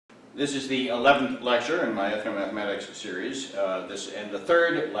This is the 11th lecture in my Ethnomathematics series, and the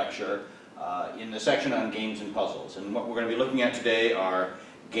third lecture in the section on games and puzzles. And what we're going to be looking at today are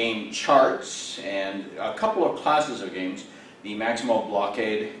game charts and a couple of classes of games, the maximal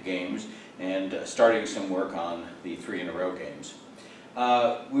blockade games, and starting some work on the 3-in-a-row games.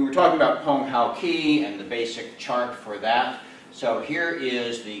 We were talking about Pong Hau K'i and the basic chart for that. So here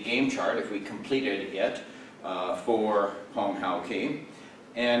is the game chart, if we completed it, for Pong Hau K'i.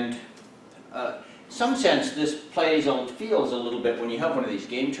 And in some sense, this feels a little bit, when you have one of these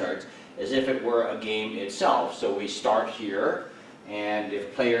game charts, as if it were a game itself. So we start here, and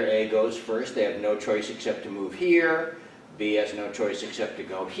if player A goes first, they have no choice except to move here. B has no choice except to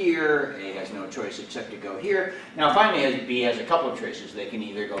go here. A has no choice except to go here. Now finally, B has a couple of choices. They can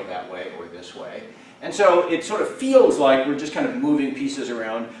either go that way or this way. And so it sort of feels like we're just kind of moving pieces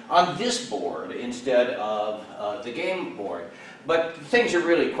around on this board instead of the game board. But things are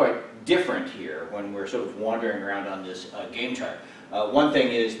really quite different here when we're sort of wandering around on this game chart. One thing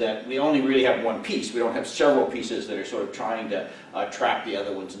is that we only really have one piece. We don't have several pieces that are sort of trying to track the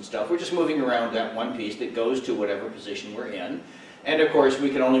other ones and stuff. We're just moving around that one piece that goes to whatever position we're in. And of course,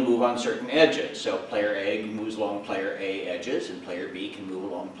 we can only move on certain edges. So player A moves along player A edges, and player B can move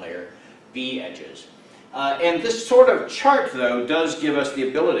along player B edges. And this sort of chart, though, does give us the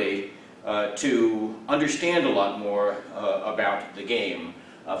ability to understand a lot more about the game.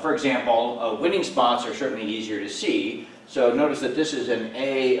 For example, winning spots are certainly easier to see. So notice that this is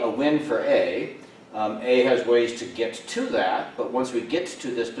a win for A. A has ways to get to that, but once we get to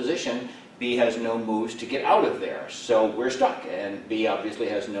this position, B has no moves to get out of there. So we're stuck, and B obviously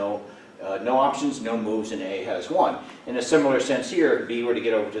has no options, no moves, and A has one. In a similar sense here, if B were to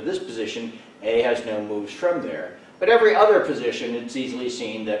get over to this position, A has no moves from there. But every other position, it's easily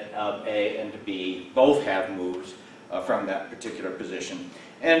seen that A and B both have moves from that particular position.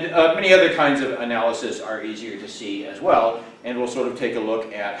 And many other kinds of analysis are easier to see as well, and we'll sort of take a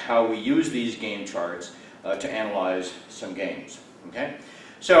look at how we use these game charts to analyze some games. Okay?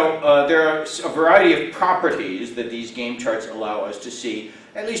 So there are a variety of properties that these game charts allow us to see,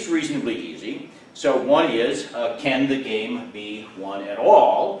 at least reasonably easy. So one is, can the game be won at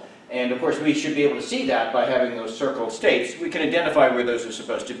all? And of course we should be able to see that by having those circled states. We can identify where those are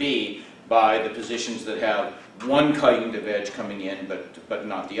supposed to be by the positions that have one kind of edge coming in but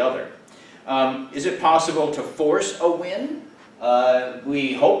not the other. Is it possible to force a win?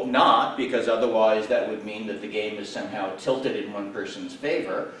 We hope not, because otherwise that would mean that the game is somehow tilted in one person's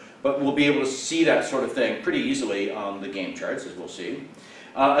favor. But we'll be able to see that sort of thing pretty easily on the game charts, as we'll see.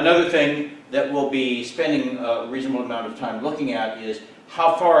 Another thing that we'll be spending a reasonable amount of time looking at is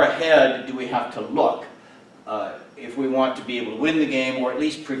how far ahead do we have to look if we want to be able to win the game, or at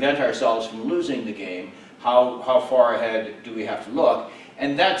least prevent ourselves from losing the game. How far ahead do we have to look?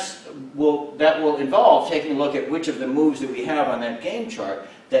 And that will involve taking a look at which of the moves that we have on that game chart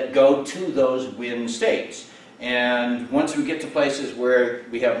that go to those win states. And once we get to places where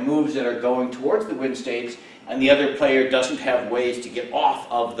we have moves that are going towards the win states and the other player doesn't have ways to get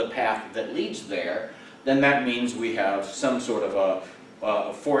off of the path that leads there, then that means we have some sort of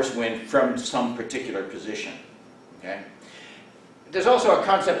a force win from some particular position. Okay? There's also a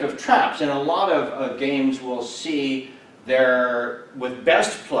concept of traps. In a lot of games we'll see with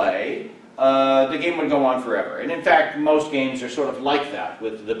best play, the game would go on forever. And in fact, most games are sort of like that.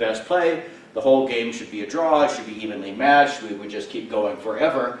 With the best play, the whole game should be a draw, it should be evenly matched, we would just keep going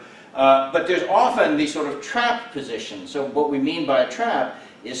forever. But there's often these sort of trap positions. So what we mean by a trap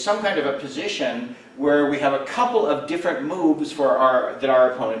is some kind of a position where we have a couple of different moves that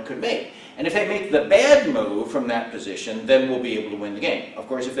our opponent could make. And if they make the bad move from that position, then we'll be able to win the game. Of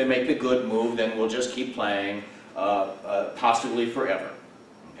course, if they make the good move, then we'll just keep playing, possibly forever.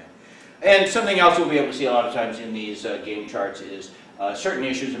 Okay. And something else we'll be able to see a lot of times in these game charts is certain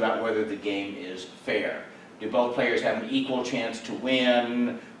issues about whether the game is fair. Do both players have an equal chance to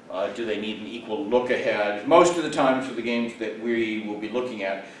win? Do they need an equal look ahead? Most of the times for the games that we will be looking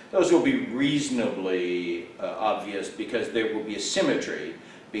at, those will be reasonably obvious, because there will be a symmetry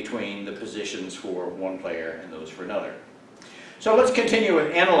between the positions for one player and those for another. So let's continue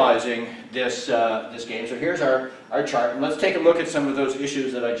with analyzing this game. So here's our chart, and let's take a look at some of those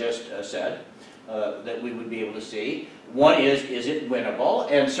issues that I just said that we would be able to see. One is it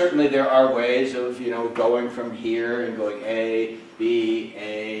winnable? And certainly there are ways of going from here and going A, B,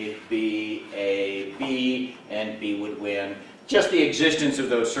 A, B, A, B, and B would win. Just the existence of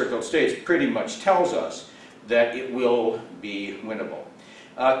those circled states pretty much tells us that it will be winnable.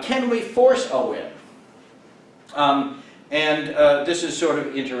 Can we force a win? This is sort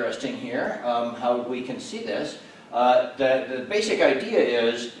of interesting here, how we can see this. The basic idea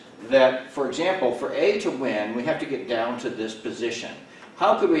is that, for example, for A to win, we have to get down to this position.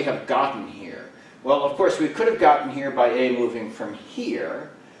 How could we have gotten here? Well, of course, we could have gotten here by A moving from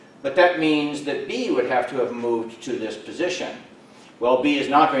here, but that means that B would have to have moved to this position. Well, B is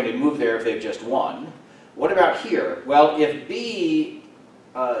not going to move there if they've just won. What about here? Well, if B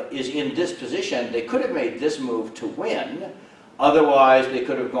is in this position, they could have made this move to win. Otherwise, they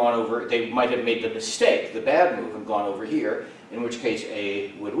could have gone over, they might have made the mistake, the bad move, and gone over here, in which case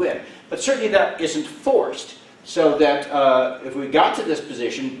A would win. But certainly that isn't forced, so that if we got to this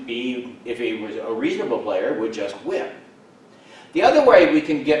position, B, if he was a reasonable player, would just win. The other way we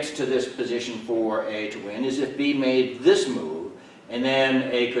can get to this position for A to win is if B made this move, and then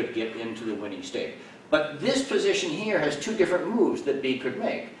A could get into the winning state. But this position here has two different moves that B could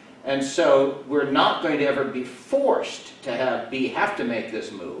make. And so we're not going to ever be forced to have B have to make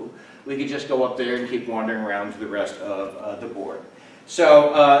this move. We could just go up there and keep wandering around to the rest of the board.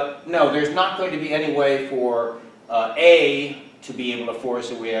 So no, there's not going to be any way for A to be able to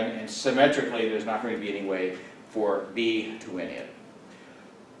force a win, and symmetrically there's not going to be any way for B to win it.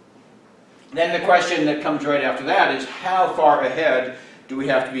 Then the question that comes right after that is, how far ahead do we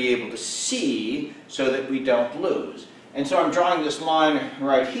have to be able to see so that we don't lose? And so I'm drawing this line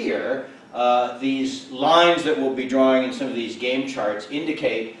right here. These lines that we'll be drawing in some of these game charts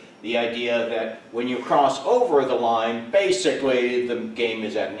indicate the idea that when you cross over the line, basically the game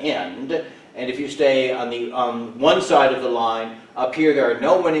is at an end. And if you stay on one side of the line, up here there are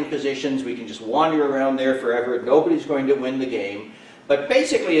no winning positions. We can just wander around there forever. Nobody's going to win the game. But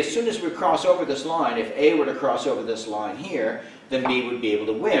basically, as soon as we cross over this line, if A were to cross over this line here, then B would be able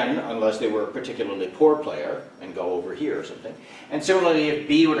to win, unless they were a particularly poor player and go over here or something. And similarly, if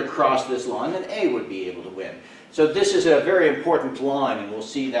B were to cross this line, then A would be able to win. So this is a very important line, and we'll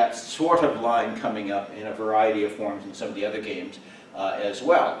see that sort of line coming up in a variety of forms in some of the other games as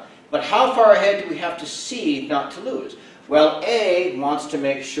well. But how far ahead do we have to see not to lose? Well, A wants to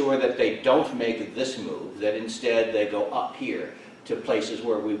make sure that they don't make this move, that instead they go up here to places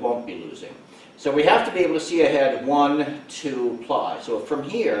where we won't be losing. So we have to be able to see ahead 1, 2 ply. So from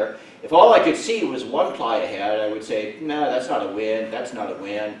here, if all I could see was 1 ply ahead, I would say, no, that's not a win, that's not a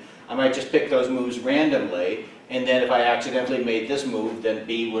win. I might just pick those moves randomly, and then if I accidentally made this move, then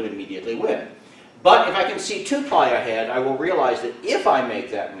B would immediately win. But if I can see 2 ply ahead, I will realize that if I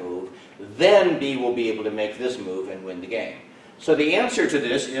make that move, then B will be able to make this move and win the game. So the answer to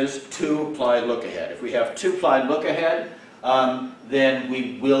this is 2 ply look ahead. If we have 2 ply look ahead, then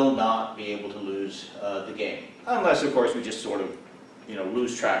we will not be able to lose the game. Unless, of course, we just sort of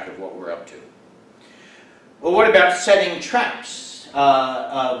lose track of what we're up to. Well, what about setting traps?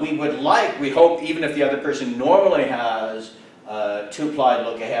 We hope, even if the other person normally has 2 ply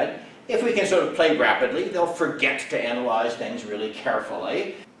look ahead, if we can sort of play rapidly, they'll forget to analyze things really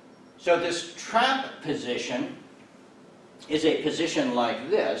carefully. So this trap position is a position like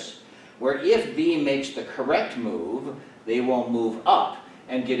this, where if B makes the correct move, they will move up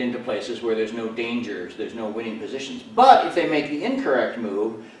and get into places where there's no dangers, there's no winning positions. But if they make the incorrect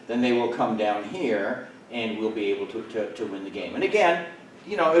move, then they will come down here and we'll be able to win the game. And again,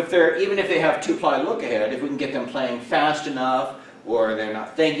 even if they have 2 ply look ahead, if we can get them playing fast enough, or they're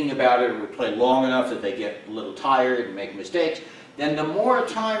not thinking about it, or we play long enough that they get a little tired and make mistakes, then the more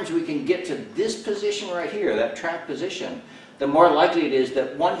times we can get to this position right here, that trap position, the more likely it is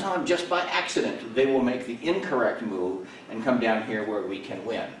that one time, just by accident, they will make the incorrect move and come down here where we can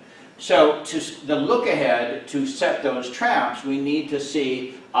win. So the look ahead, to set those traps, we need to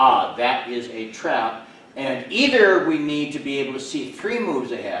see, that is a trap. And either we need to be able to see 3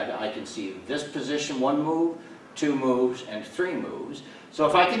 moves ahead. I can see this position, 1 move, 2 moves, and 3 moves. So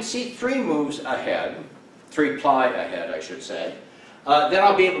if I can see 3 moves ahead, 3 ply ahead, I should say, then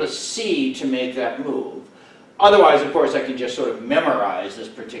I'll be able to see to make that move. Otherwise, of course, I can just sort of memorize this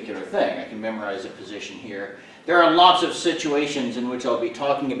particular thing. I can memorize a position here. There are lots of situations in which I'll be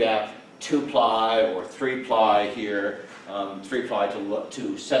talking about 2 ply or 3 ply here, 3 ply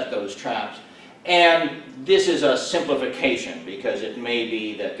to set those traps. And this is a simplification, because it may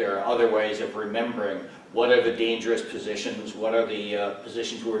be that there are other ways of remembering what are the dangerous positions, what are the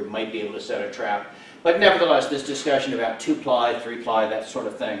positions where we might be able to set a trap. But nevertheless, this discussion about 2 ply, 3 ply, that sort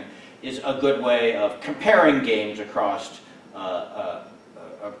of thing, is a good way of comparing games across a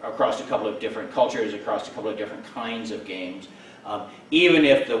couple of different cultures, across a couple of different kinds of games, even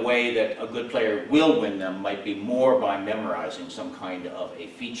if the way that a good player will win them might be more by memorizing some kind of a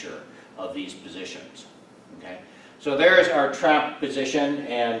feature of these positions. Okay? So there's our trap position,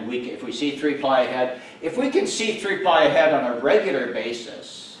 and if we see 3 ply ahead, if we can see 3 ply ahead on a regular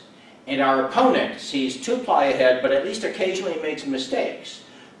basis, and our opponent sees 2 ply ahead, but at least occasionally makes mistakes,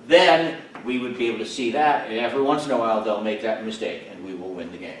 then we would be able to see that, and every once in a while they'll make that mistake, and we will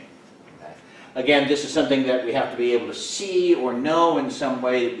win the game. Okay? Again, this is something that we have to be able to see or know in some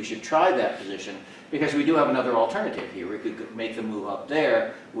way that we should try that position, because we do have another alternative here. We could make the move up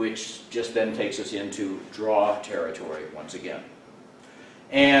there, which just then takes us into draw territory once again.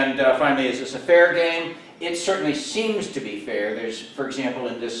 And finally, is this a fair game? It certainly seems to be fair. There's, for example,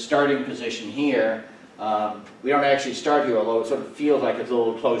 in this starting position here, we don't actually start here, although it sort of feels like it's a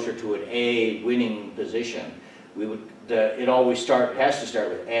little closer to an A winning position. It always has to start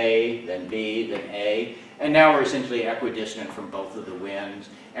with A, then B, then A, and now we're essentially equidistant from both of the wins.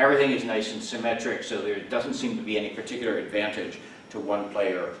 Everything is nice and symmetric, so there doesn't seem to be any particular advantage to one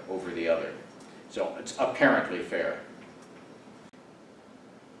player over the other. So it's apparently fair.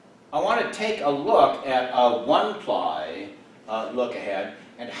 I want to take a look at a one-ply look-ahead,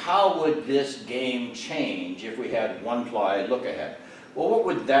 and how would this game change if we had one-ply look-ahead? Well, what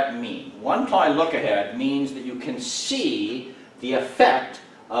would that mean? One-ply look-ahead means that you can see the effect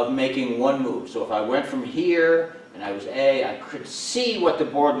of making one move. So if I went from here and I was A, I could see what the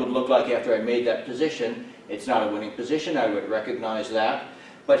board would look like after I made that position. It's not a winning position, I would recognize that.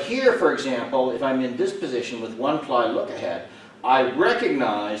 But here, for example, if I'm in this position with one-ply look-ahead, I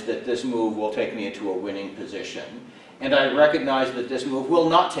recognize that this move will take me into a winning position, and I recognize that this move will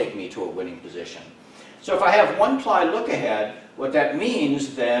not take me to a winning position. So if I have one-ply look-ahead, what that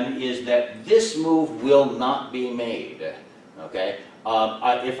means then is that this move will not be made. Okay?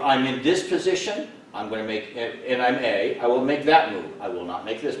 If I'm in this position, I'm going to make, and I'm A, I will make that move. I will not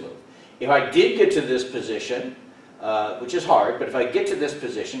make this move. If I did get to this position, which is hard, but if I get to this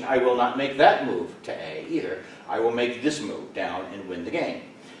position, I will not make that move to A either. I will make this move down and win the game.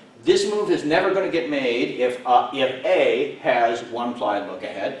 This move is never going to get made if A has one-ply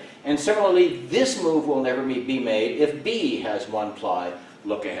look-ahead, and similarly, this move will never be made if B has one-ply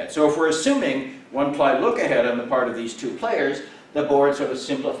look-ahead. So if we're assuming one-ply look-ahead on the part of these two players, the board sort of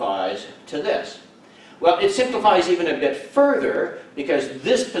simplifies to this. Well, it simplifies even a bit further, because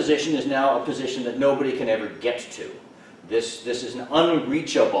this position is now a position that nobody can ever get to. This is an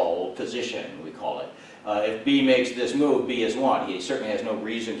unreachable position, we call it. If B makes this move, B is won. He certainly has no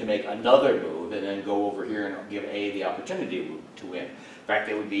reason to make another move and then go over here and give A the opportunity to win. In fact,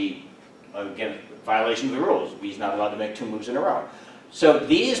 it would be, again, a violation of the rules. B's not allowed to make two moves in a row. So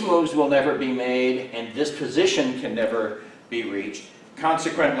these moves will never be made, and this position can never be reached.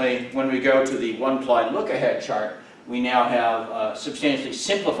 Consequently, when we go to the one-ply look-ahead chart, we now have a substantially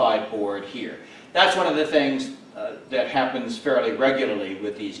simplified board here. That's one of the things that happens fairly regularly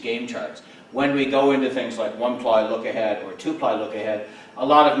with these game charts. When we go into things like one-ply look-ahead or two-ply look-ahead, a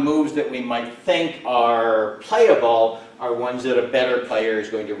lot of moves that we might think are playable are ones that a better player is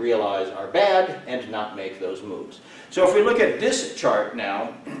going to realize are bad and not make those moves. So if we look at this chart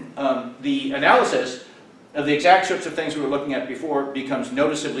now, the analysis of the exact sorts of things we were looking at before becomes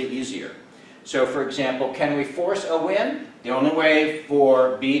noticeably easier. So for example, can we force a win? The only way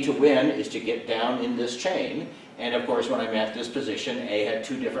for B to win is to get down in this chain. And of course, when I'm at this position, A had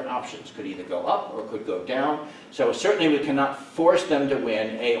two different options. Could either go up or could go down. So certainly we cannot force them to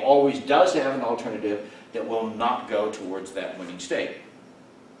win. A always does have an alternative that will not go towards that winning state.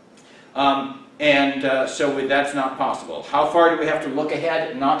 So that's not possible. How far do we have to look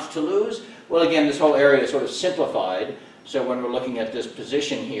ahead not to lose? Well, again, this whole area is sort of simplified. So when we're looking at this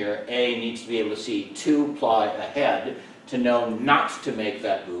position here, A needs to be able to see two-ply ahead to know not to make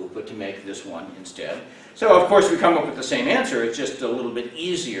that move, but to make this one instead. So of course we come up with the same answer, it's just a little bit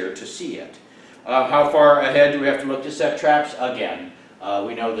easier to see it. How far ahead do we have to look to set traps? Again,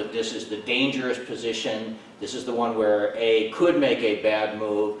 we know that this is the dangerous position. This is the one where A could make a bad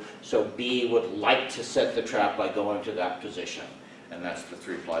move, so B would like to set the trap by going to that position. And that's the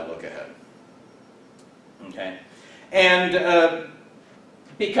three-ply look ahead. Okay? And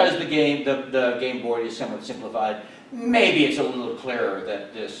because the game board is somewhat simplified, maybe it's a little clearer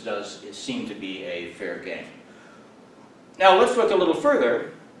that this does seem to be a fair game. Now let's look a little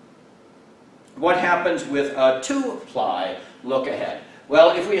further. What happens with a two-ply look-ahead?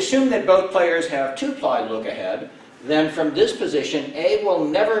 Well, if we assume that both players have two-ply look-ahead, then from this position, A will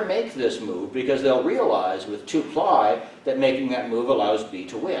never make this move because they'll realize with two-ply that making that move allows B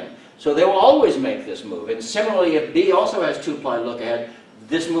to win. So they will always make this move. And similarly, if B also has two-ply look-ahead,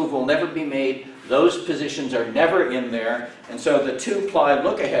 this move will never be made. Those positions are never in there. And so the two-ply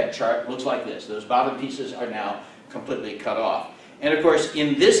look-ahead chart looks like this. Those bottom pieces are now completely cut off. And of course,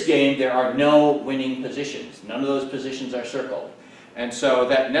 in this game, there are no winning positions. None of those positions are circled. And so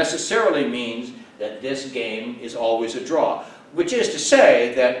that necessarily means that this game is always a draw. Which is to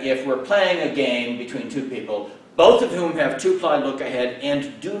say that if we're playing a game between two people, both of whom have two-ply look-ahead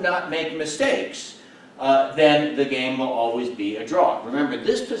and do not make mistakes, then the game will always be a draw. Remember,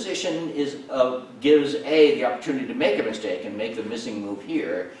 this position gives A the opportunity to make a mistake and make the missing move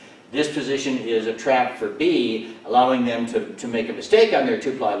here. This position is a trap for B, allowing them to make a mistake on their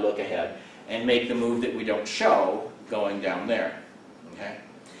two-ply look-ahead and make the move that we don't show going down there. Okay?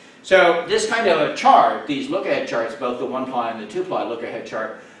 So this kind of a chart, these look-ahead charts, both the one-ply and the two-ply look-ahead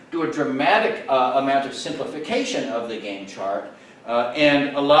chart, do a dramatic amount of simplification of the game chart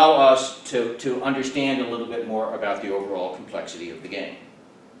and allow us to understand a little bit more about the overall complexity of the game.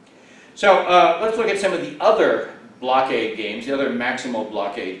 So let's look at some of the other blockade games, the other maximal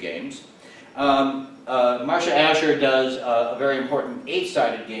blockade games. Marcia Asher does a very important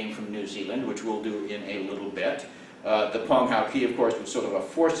 8-sided game from New Zealand, which we'll do in a little bit. The Pong Hau K'i, of course, was sort of a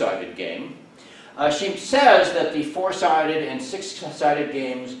 4-sided game. She says that the 4-sided and 6-sided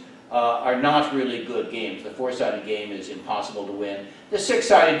games are not really good games. The 4-sided game is impossible to win. The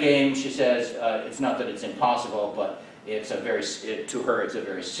 6-sided game, she says, it's not that it's impossible, but it's to her it's a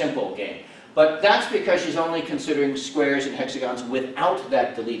very simple game. But that's because she's only considering squares and hexagons without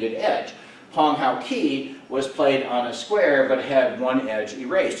that deleted edge. Pong Hau K'i was played on a square but had one edge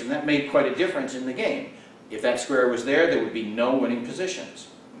erased, and that made quite a difference in the game. If that square was there, there would be no winning positions.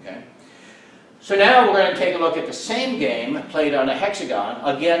 Okay? So now we're going to take a look at the same game played on a hexagon,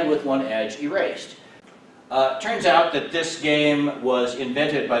 again with one edge erased. Turns out that this game was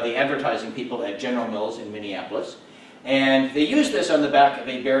invented by the advertising people at General Mills in Minneapolis, and they used this on the back of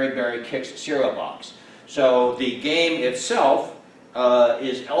a Berry Kicks cereal box. So the game itself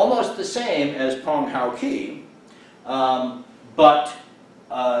is almost the same as Pong Hau K'i, but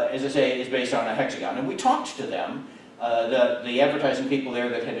as I say, is based on a hexagon. And we talked to them, the advertising people there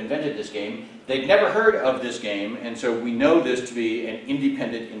that had invented this game. They'd never heard of this game, and so we know this to be an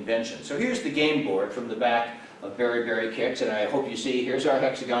independent invention. So here's the game board from the back of Berry Kicks, and I hope you see, here's our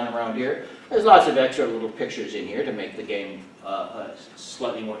hexagon around here. There's lots of extra little pictures in here to make the game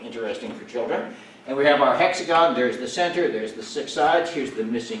slightly more interesting for children. And we have our hexagon, there's the center, there's the 6 sides, here's the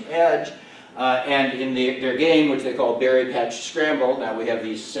missing edge. And in their game, which they call Berry Patch Scramble, now we have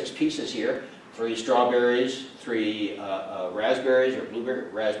these 6 pieces here. 3 strawberries, 3 raspberries, or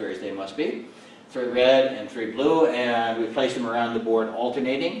raspberries they must be, 3 red and 3 blue, and we place them around the board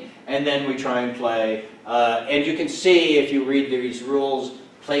alternating, and then we try and play. And you can see, if you read these rules,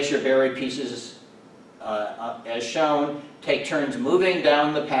 place your berry pieces as shown, take turns moving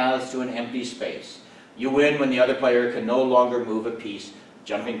down the paths to an empty space. You win when the other player can no longer move a piece.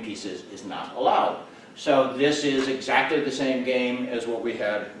 Jumping pieces is not allowed. So this is exactly the same game as what we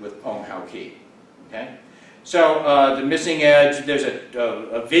had with Pong Hau K'i. Okay? So the missing edge, there's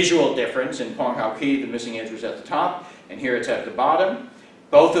a visual difference. In Pong Hau K'i, the missing edge was at the top, and here it's at the bottom.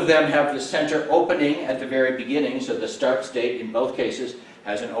 Both of them have the center opening at the very beginning, so the start state in both cases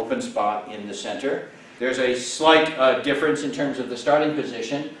has an open spot in the center. There's a slight difference in terms of the starting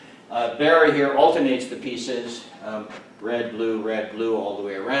position. Berry here alternates the pieces, red, blue, all the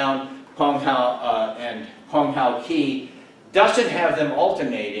way around. Pong Hau K'i doesn't have them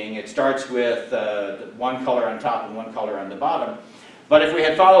alternating. It starts with one color on top and one color on the bottom. But if we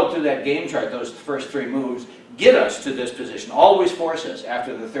had followed through that game chart, those first 3 moves get us to this position, always force us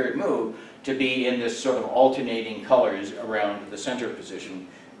after the 3rd move to be in this sort of alternating colors around the center position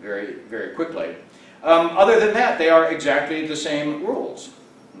very, very quickly. Other than that, they are exactly the same rules.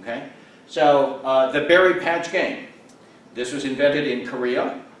 Okay? So the Berry Patch game. This was invented in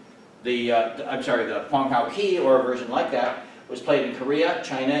Korea. The Pong Hau K'i, or a version like that, was played in Korea,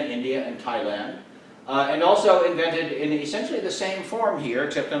 China, India, and Thailand. And also invented in essentially the same form here,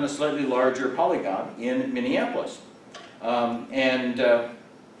 except on a slightly larger polygon in Minneapolis. As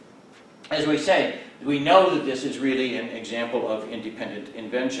we say, we know that this is really an example of independent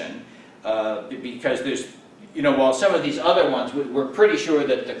invention because there's, while some of these other ones, we're pretty sure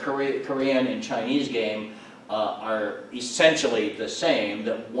that the Korean and Chinese game are essentially the same,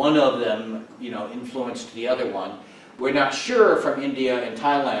 that one of them, influenced the other one. We're not sure from India and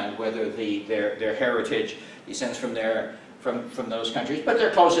Thailand whether their heritage descends from those countries, but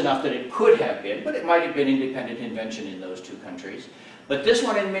they're close enough that it could have been, but it might have been independent invention in those 2 countries. But this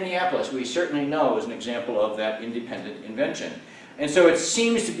one in Minneapolis, we certainly know is an example of that independent invention. And so it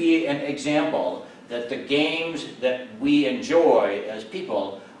seems to be an example that the games that we enjoy as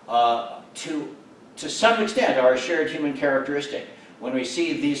people, to some extent, are a shared human characteristic. When we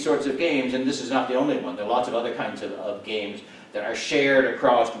see these sorts of games, and this is not the only one, there are lots of other kinds of games that are shared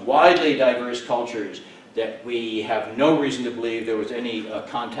across widely diverse cultures that we have no reason to believe there was any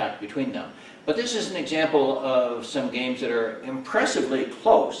contact between them. But this is an example of some games that are impressively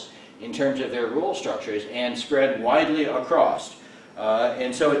close in terms of their rule structures and spread widely across.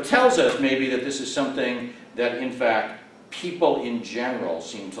 And so it tells us maybe that this is something that, in fact, people in general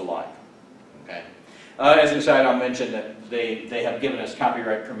seem to like. Okay? As an aside, I'll mention that they have given us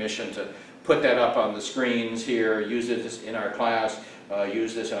copyright permission to put that up on the screens here, use this in our class,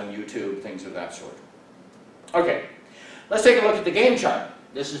 use this on YouTube, things of that sort. Okay, let's take a look at the game chart.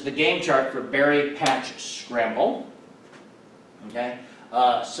 This is the game chart for Berry Patch Scramble. Okay,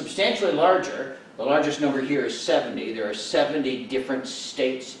 substantially larger. The largest number here is 70. There are 70 different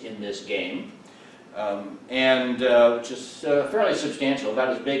states in this game, which is fairly substantial, about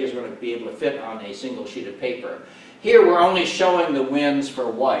as big as we're going to be able to fit on a single sheet of paper. Here we're only showing the wins for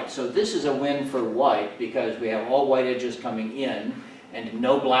white. So this is a win for white because we have all white edges coming in and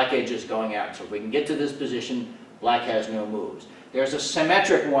no black edges going out. So if we can get to this position, black has no moves. There's a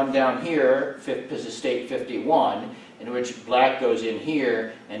symmetric one down here, state 51, in which black goes in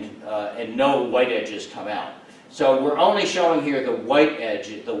here and no white edges come out. So we're only showing here the white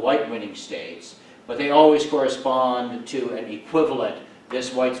edge, the white winning states, but they always correspond to an equivalent.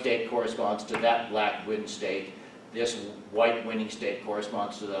 This white state corresponds to that black win state. This white winning state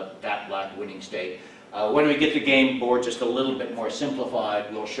corresponds to that black winning state. When we get the game board just a little bit more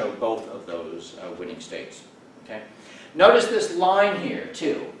simplified, we'll show both of those winning states. Okay? Notice this line here,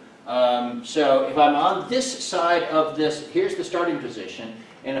 too. So if I'm on this side of this, here's the starting position,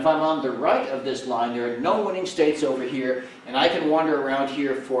 and if I'm on the right of this line, there are no winning states over here, and I can wander around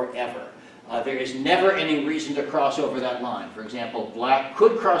here forever. There is never any reason to cross over that line. For example, black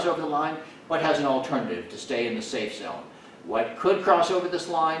could cross over the line, but has an alternative to stay in the safe zone. White could cross over this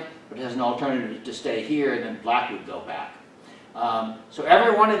line, but has an alternative to stay here, and then black would go back. So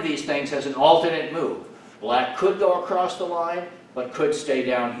every one of these things has an alternate move. Black could go across the line, but could stay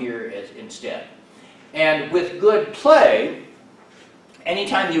down here instead. And with good play,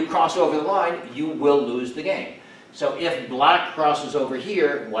 anytime you cross over the line, you will lose the game. So if black crosses over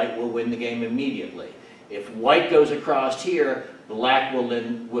here, white will win the game immediately. If white goes across here, black will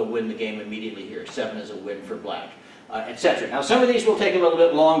win the game immediately here. 7 is a win for black, etc. Now some of these will take a little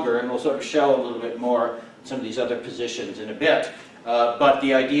bit longer, and we'll sort of show a little bit more some of these other positions in a bit. But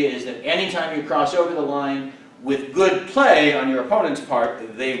the idea is that anytime you cross over the line, with good play on your opponent's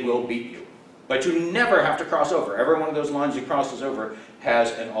part, they will beat you. But you never have to cross over. Every one of those lines you crosses over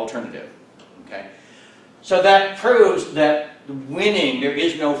has an alternative. Okay? So that proves that winning, there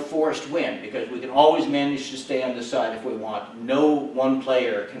is no forced win, because we can always manage to stay on the side if we want. No one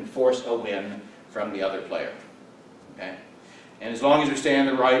player can force a win from the other player. Okay? And as long as we stay on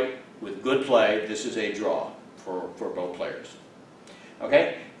the right with good play, this is a draw for both players.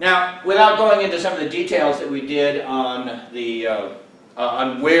 Okay? Now, without going into some of the details that we did on the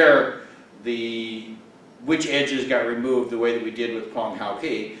on which edges got removed the way that we did with Pong Hau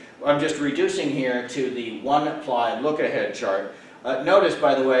K'i, I'm just reducing here to the one-ply look-ahead chart. Notice,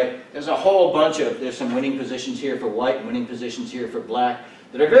 by the way, there's a whole bunch of, there's some winning positions here for white, winning positions here for black,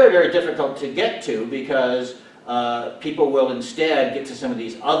 that are very, very difficult to get to because people will instead get to some of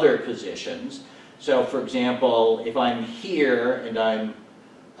these other positions. So, for example, if I'm here and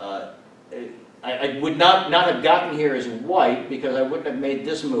I would not have gotten here as white because I wouldn't have made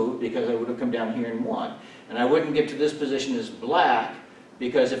this move because I would have come down here and won. And I wouldn't get to this position as black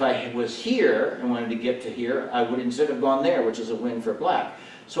because if I was here and wanted to get to here, I would instead have gone there, which is a win for black.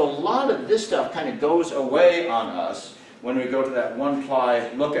 So a lot of this stuff kind of goes away on us when we go to that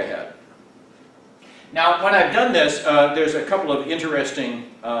one-ply look-ahead. Now, when I've done this, there's a couple of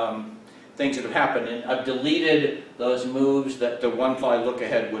interesting things that have happened. And I've deleted those moves that the one-ply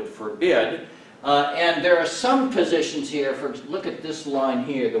look-ahead would forbid. And there are some positions here, look at this line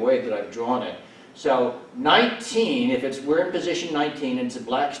here, the way that I've drawn it. So 19, if we're in position 19 and it's the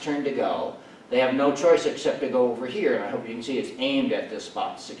black's turn to go, they have no choice except to go over here. And I hope you can see it's aimed at this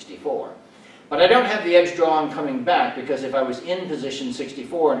spot, 64. But I don't have the edge drawn coming back because if I was in position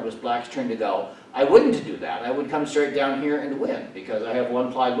 64 and it was black's turn to go, I wouldn't do that. I would come straight down here and win because I have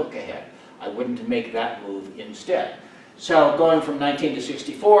one-ply look-ahead. I wouldn't make that move instead. So going from 19 to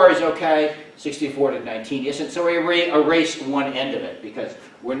 64 is okay, 64 to 19 isn't. So we erase one end of it because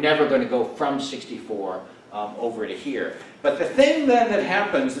we're never going to go from 64 over to here. But the thing then that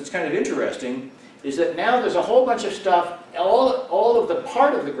happens that's kind of interesting is that now there's a whole bunch of stuff, all of the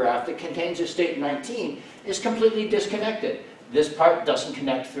part of the graph that contains a state 19 is completely disconnected. This part doesn't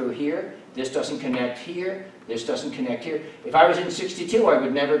connect through here, this doesn't connect here, this doesn't connect here. If I was in 62, I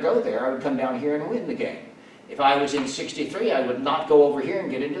would never go there. I would come down here and win the game. If I was in 63, I would not go over here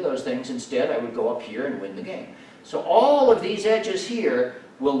and get into those things. Instead, I would go up here and win the game. So all of these edges here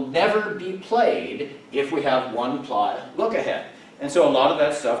will never be played if we have one-ply look-ahead. And so a lot of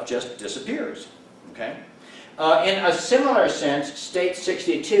that stuff just disappears. Okay? In a similar sense, state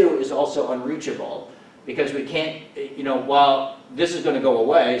 62 is also unreachable because we can't, while this is going to go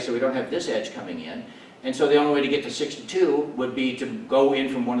away, so we don't have this edge coming in. And so the only way to get to 62 would be to go in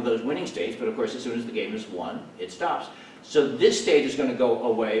from one of those winning states, but of course as soon as the game is won, it stops. So this state is going to go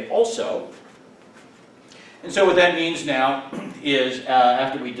away also. And so what that means now is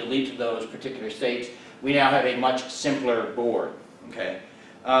after we delete those particular states, we now have a much simpler board. Okay?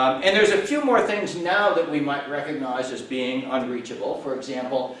 And there's a few more things now that we might recognize as being unreachable. For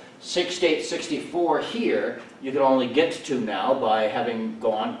example, state 64 here, you can only get to now by having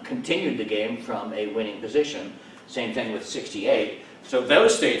continued the game from a winning position. Same thing with 68. So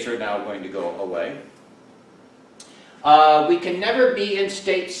those states are now going to go away. We can never be in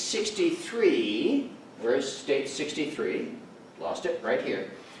state 63. Where's state 63? Lost it right here.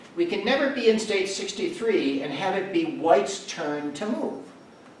 We can never be in state 63 and have it be white's turn to move.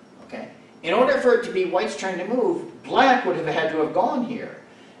 Okay? In order for it to be white's turn to move, black would have had to have gone here.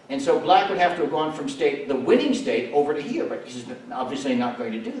 And so black would have to have gone from the winning state over to here, but he's obviously not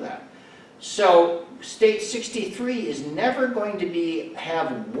going to do that. So state 63 is never going to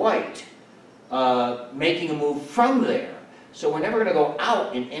have white making a move from there. So we're never going to go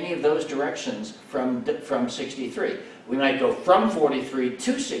out in any of those directions from 63. We might go from 43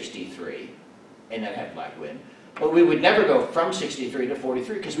 to 63 and then have black win. But we would never go from 63 to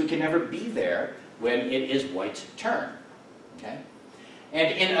 43 because we can never be there when it is white's turn. Okay?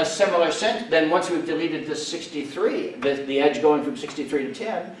 And in a similar sense, then once we've deleted this 63, the edge going from 63 to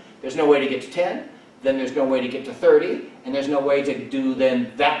 10, there's no way to get to 10, then there's no way to get to 30, and there's no way to do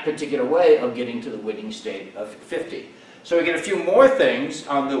then that particular way of getting to the winning state of 50. So we get a few more things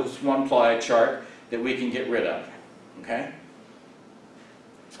on this one-ply chart that we can get rid of. Okay?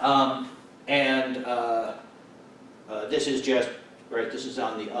 This is just, right, this is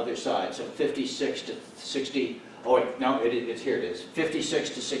on the other side. So 56 to 60, oh wait, no, here it is, 56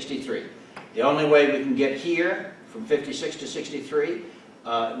 to 63. The only way we can get here from 56 to 63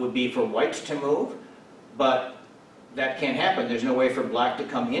 would be for white to move, but that can't happen. There's no way for black to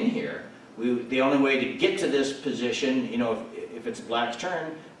come in here. The only way to get to this position, if it's black's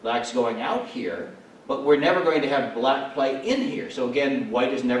turn, black's going out here, but we're never going to have black play in here. So again,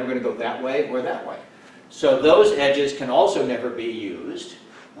 white is never going to go that way or that way. So those edges can also never be used.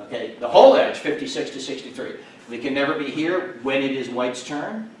 Okay, the whole edge, 56 to 63. We can never be here when it is white's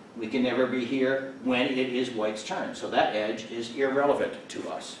turn. We can never be here when it is white's turn. So that edge is irrelevant to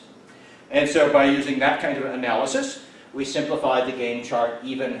us. And so by using that kind of analysis, we simplify the game chart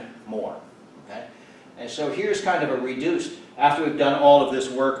even more. Okay? And so here's kind of a reduced, after we've done all of this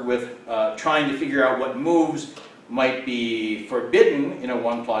work with trying to figure out what moves might be forbidden in a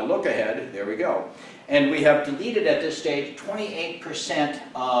one-ply look-ahead, there we go. And we have deleted at this stage 28%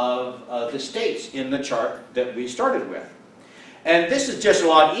 of the states in the chart that we started with. And this is just a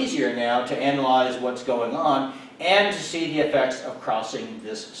lot easier now to analyze what's going on and to see the effects of crossing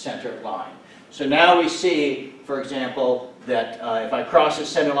this center line. So now we see, for example, that if I cross this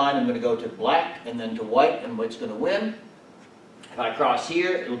center line, I'm going to go to black and then to white, and white's going to win. If I cross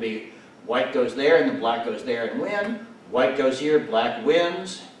here, it'll be white goes there and then black goes there and win. White goes here, black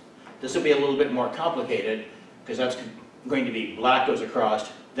wins. This will be a little bit more complicated because that's going to be black goes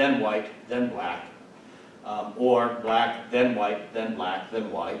across, then white, then black. Or black, then white, then black,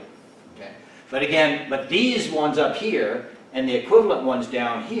 then white. Okay? But again, these ones up here and the equivalent ones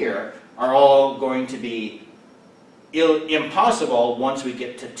down here are all going to be impossible once we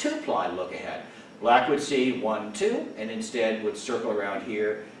get to two-ply look-ahead. Black would see 1, 2, and instead would circle around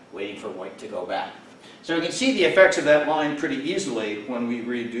here waiting for white to go back. So we can see the effects of that line pretty easily when we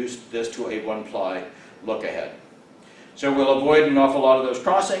reduce this to a one-ply look-ahead. So we'll avoid an awful lot of those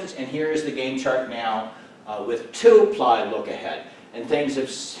crossings, and here is the game chart now with two-ply look-ahead, and things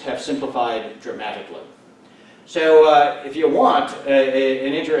have simplified dramatically. So if you want,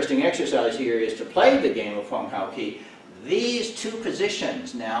 an interesting exercise here is to play the game of Pong Hau K'i. These two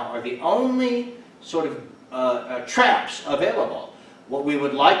positions now are the only sort of traps available. What we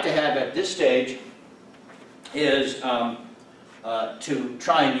would like to have at this stage is to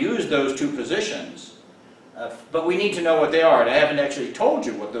try and use those two positions, but we need to know what they are, and I haven't actually told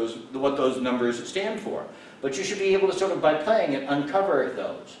you what those numbers stand for. But you should be able to sort of, by playing it, uncover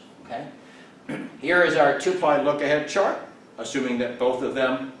those. Okay? Here is our two-ply look-ahead chart, assuming that both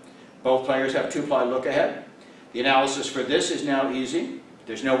players have two-ply look-ahead. The analysis for this is now easy.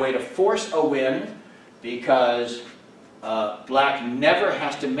 There's no way to force a win because black never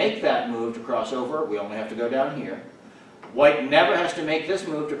has to make that move to cross over. We only have to go down here. White never has to make this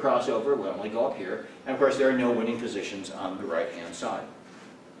move to cross over. We'll only go up here. And of course, there are no winning positions on the right-hand side.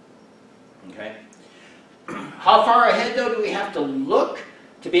 Okay? How far ahead, though, do we have to look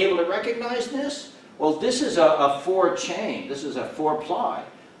to be able to recognize this? Well, this is a 4-chain. This is a 4-ply.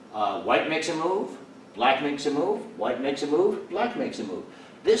 White makes a move, black makes a move, white makes a move, black makes a move.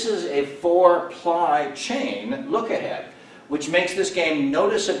 This is a 4-ply chain look-ahead, which makes this game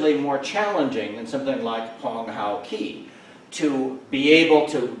noticeably more challenging than something like Pong Hau K'i. To be able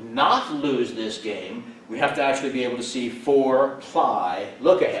to not lose this game, we have to actually be able to see 4-ply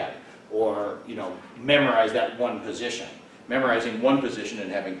look-ahead, or, you know, memorize that one position. Memorizing one position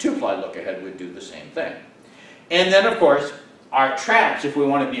and having 2-ply look-ahead would do the same thing. And then, of course, our traps, if we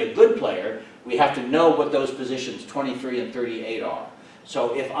want to be a good player, we have to know what those positions 23 and 38 are.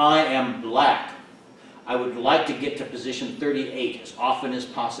 So if I am black, I would like to get to position 38 as often as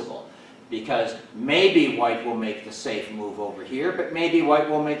possible, because maybe white will make the safe move over here, but maybe white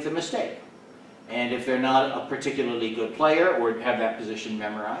will make the mistake. And if they're not a particularly good player or have that position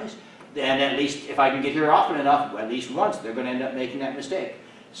memorized, then at least if I can get here often enough, at least once, they're going to end up making that mistake.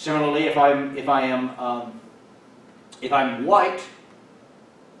 Similarly, if I'm white,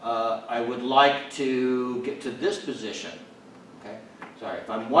 I would like to get to this position. Okay, sorry. If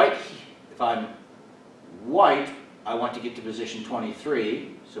I'm white, I want to get to position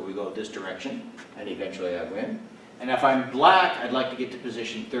 23. So we go this direction, and eventually I win. And if I'm black, I'd like to get to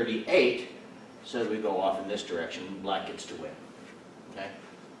position 38. So we go off in this direction. Black gets to win. Okay.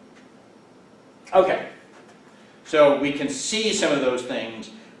 Okay. So we can see some of those things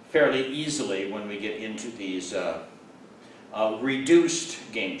fairly easily when we get into these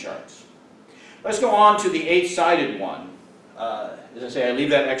reduced game charts. Let's go on to the 8-sided one. As I say, I leave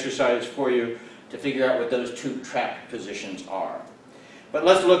that exercise for you to figure out what those 2 trap positions are. But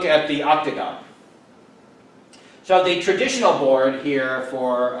let's look at the octagon. So the traditional board here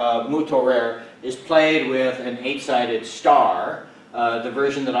for Mu Torere is played with an 8-sided star. The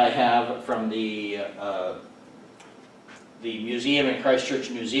version that I have from the museum in Christchurch,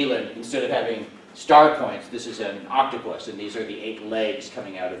 New Zealand, instead of having star points, this is an octopus, and these are the 8 legs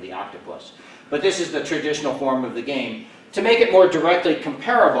coming out of the octopus. But this is the traditional form of the game. To make it more directly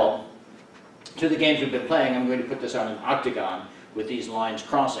comparable to the games we've been playing, I'm going to put this on an octagon with these lines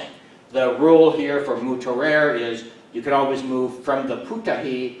crossing. The rule here for Mu Torere is you can always move from the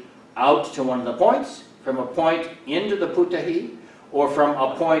putahi out to one of the points, from a point into the putahi, or from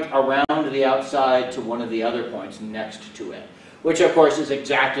a point around the outside to one of the other points next to it, which of course is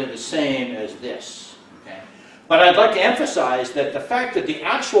exactly the same as this. Okay? But I'd like to emphasize that the fact that the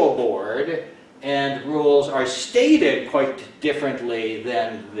actual board and rules are stated quite differently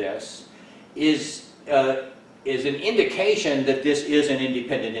than this is an indication that this is an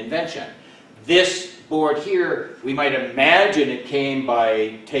independent invention. This board here, we might imagine it came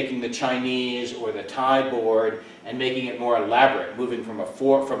by taking the Chinese or the Thai board and making it more elaborate, moving from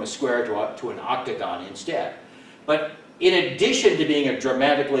a square to an octagon instead. But in addition to being a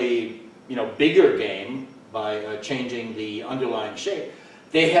dramatically, bigger game by changing the underlying shape,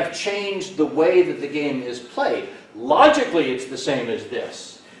 they have changed the way that the game is played. Logically, it's the same as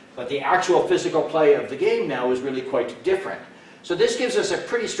this, but the actual physical play of the game now is really quite different. So this gives us a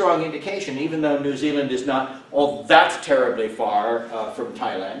pretty strong indication, even though New Zealand is not all that terribly far from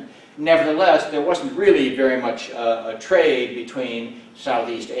Thailand. Nevertheless, there wasn't really very much a trade between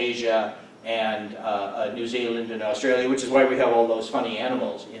Southeast Asia and New Zealand and Australia, which is why we have all those funny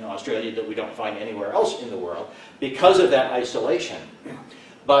animals in Australia that we don't find anywhere else in the world, because of that isolation.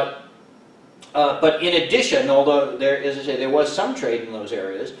 But in addition, although there was some trade in those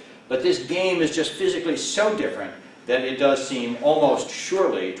areas, but this game is just physically so different that it does seem almost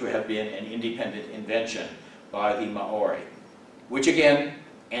surely to have been an independent invention by the Maori, which again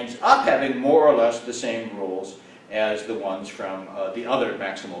ends up having more or less the same rules as the ones from the other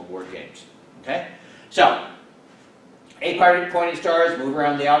maximal board games. Okay? So, 8 pointing stars move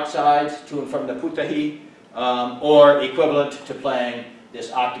around the outsides to and from the putahi, or equivalent to playing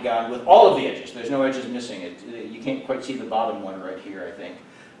this octagon with all of the edges. There's no edges missing. You can't quite see the bottom one right here, I think,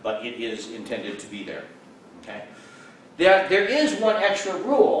 but it is intended to be there. Okay? There is one extra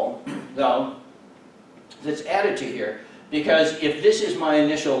rule, though, that's added to here, because if this is my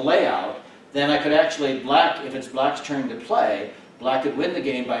initial layout, then I could actually, if it's black's turn to play, black could win the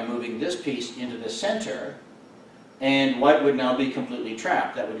game by moving this piece into the center, and white would now be completely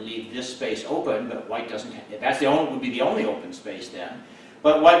trapped. That would leave this space open, but white doesn't have, would be the only open space then.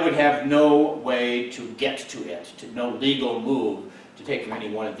 But white would have no way to get to it, no legal move to take from any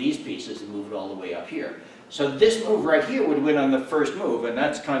one of these pieces and move it all the way up here. So this move right here would win on the first move, and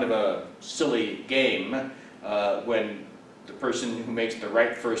that's kind of a silly game when the person who makes the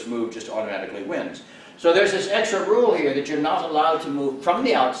right first move just automatically wins. So there's this extra rule here that you're not allowed to move from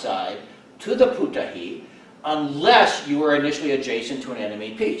the outside to the putahi unless you are initially adjacent to an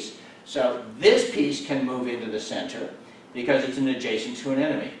enemy piece. So this piece can move into the center because it's an adjacent to an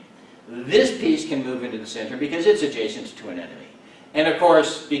enemy. This piece can move into the center because it's adjacent to an enemy. And of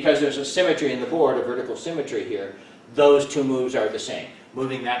course, because there's a symmetry in the board, a vertical symmetry here, those two moves are the same.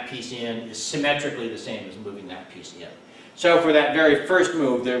 Moving that piece in is symmetrically the same as moving that piece in. So for that very first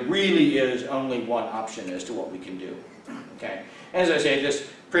move, there really is only one option as to what we can do. Okay? As I say, this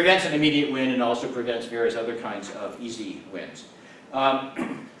prevents an immediate win and also prevents various other kinds of easy wins.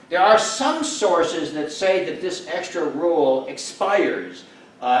 There are some sources that say that this extra rule expires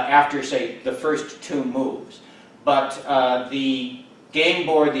after, say, the first two moves. But the game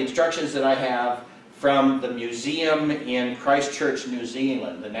board, the instructions that I have from the museum in Christchurch, New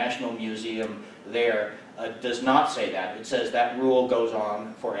Zealand, the National Museum there, does not say that. It says that rule goes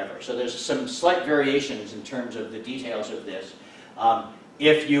on forever. So there's some slight variations in terms of the details of this.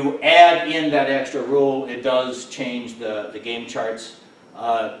 If you add in that extra rule, it does change the game charts,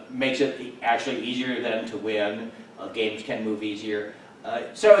 makes it actually easier then to win. Games can move easier.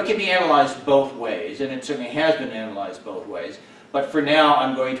 So it can be analyzed both ways, and it certainly has been analyzed both ways. But for now,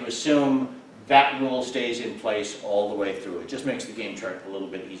 I'm going to assume that rule stays in place all the way through. It just makes the game chart a little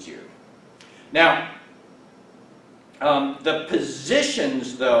bit easier. Now, the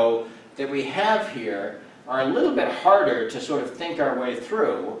positions, though, that we have here are a little bit harder to sort of think our way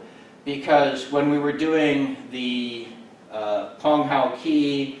through, because when we were doing the Pong Hau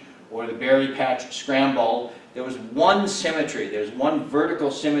K'i or the berry patch scramble, there was one symmetry, there's one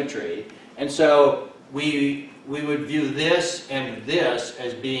vertical symmetry, and so we would view this and this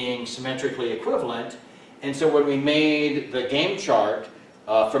as being symmetrically equivalent, and so when we made the game chart,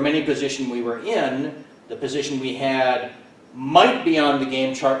 from any position we were in, the position we had might be on the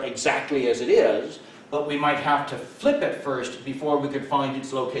game chart exactly as it is, but we might have to flip it first before we could find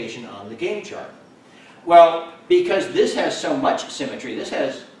its location on the game chart. Well, because this has so much symmetry, this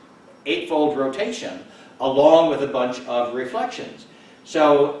has 8-fold rotation, along with a bunch of reflections.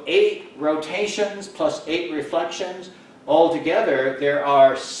 So 8 rotations plus 8 reflections, altogether there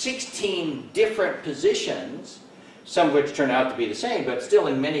are 16 different positions, some of which turn out to be the same, but still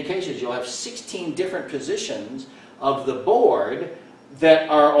in many cases you'll have 16 different positions of the board that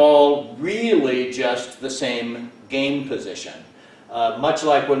are all really just the same game position. Much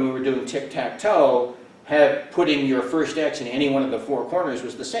like when we were doing tic-tac-toe, putting your first X in any one of the 4 corners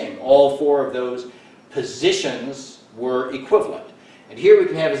was the same. All 4 of those positions were equivalent. And here we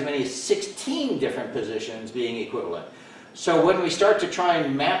can have as many as 16 different positions being equivalent. So when we start to try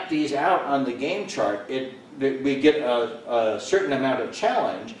and map these out on the game chart, we get a certain amount of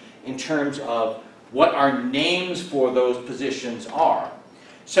challenge in terms of what our names for those positions are.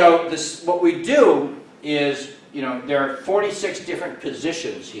 So what we do is, there are 46 different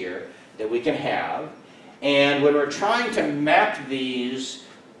positions here that we can have, and when we're trying to map these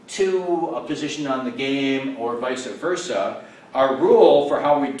to a position on the game or vice versa, our rule for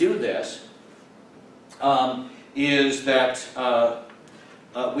how we do this is that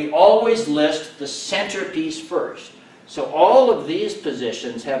we always list the centerpiece first. So all of these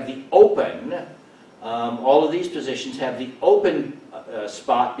positions have the open,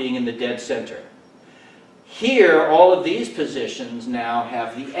 spot being in the dead center. Here, all of these positions now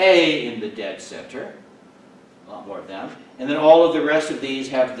have the A in the dead center, a lot more of them, and then all of the rest of these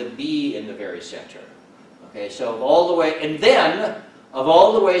have the B in the very center. Okay, so of all the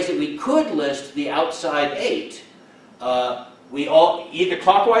ways that we could list the outside 8, we all, either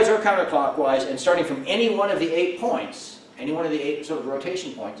clockwise or counterclockwise, and starting from any one of the 8 points, any one of the 8 sort of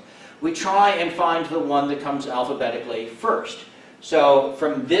rotation points, we try and find the one that comes alphabetically first. So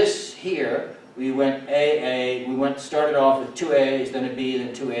from this here, we went AA, started off with 2 A's, then a B,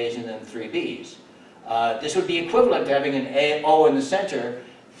 then 2 A's, and then 3 B's. This would be equivalent to having an O in the center,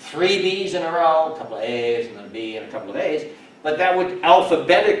 3 B's in a row, a couple of A's, and then a B, and a couple of A's, but that would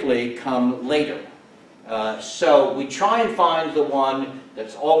alphabetically come later. So we try and find the one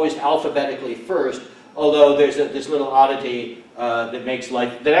that's always alphabetically first, although there's this little oddity that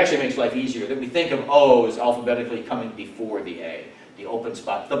actually makes life easier, that we think of O as alphabetically coming before the A, the open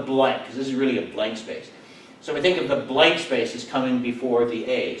spot, the blank, because this is really a blank space. So we think of the blank space as coming before the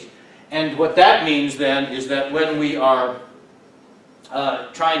A's. And what that means then is that when we are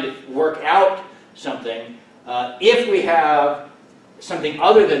trying to work out something, if we have something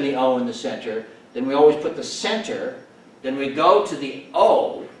other than the O in the center, then we always put the center, then we go to the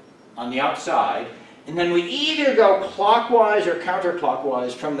O on the outside, and then we either go clockwise or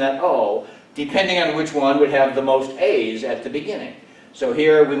counterclockwise from that O, depending on which one would have the most A's at the beginning. So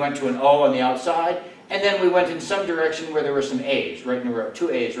here we went to an O on the outside, and then we went in some direction where there were some A's right in a row,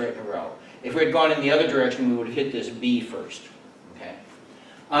 2 A's right in a row. If we had gone in the other direction, we would have hit this B first. Okay.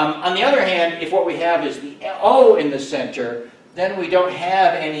 On the other hand, if what we have is the O in the center, then we don't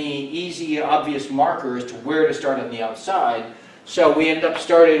have any easy, obvious marker as to where to start on the outside. So we end up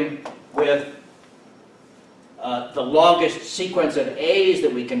starting with the longest sequence of A's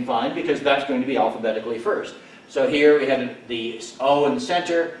that we can find, because that's going to be alphabetically first. So here we had the O in the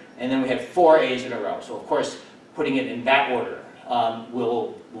center, and then we had 4 A's in a row. So of course, putting it in that order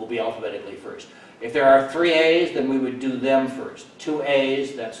will be alphabetically first. If there are 3 A's, then we would do them first. 2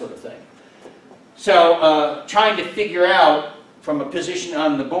 A's, that sort of thing. So trying to figure out from a position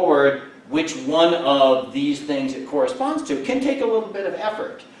on the board which one of these things it corresponds to can take a little bit of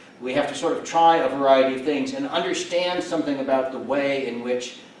effort. We have to sort of try a variety of things and understand something about the way in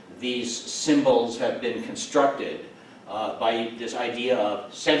which these symbols have been constructed by this idea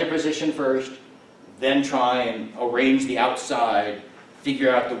of center position first, then try and arrange the outside, figure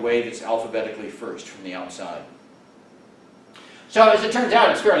out the way that's alphabetically first from the outside. So as it turns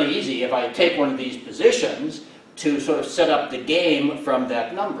out, it's fairly easy if I take one of these positions to sort of set up the game from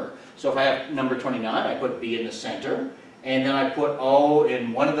that number. So if I have number 29, I put B in the center, and then I put O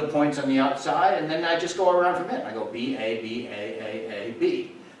in one of the points on the outside, and then I just go around from it. I go B, A, B, A,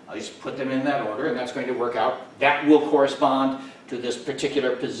 B. I just put them in that order, and that's going to work out. That will correspond to this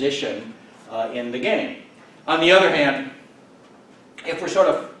particular position in the game. On the other hand, if we're sort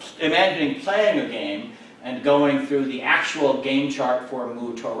of imagining playing a game and going through the actual game chart for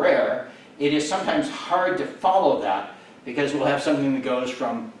Mu Torere, it is sometimes hard to follow that, because we'll have something that goes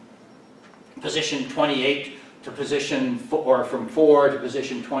from position 28 to position, or from 4 to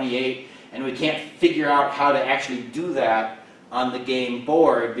position 28, and we can't figure out how to actually do that on the game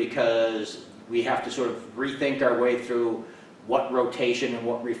board, because we have to sort of rethink our way through what rotation and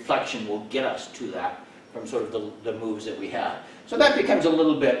what reflection will get us to that from sort of the moves that we have. So that becomes a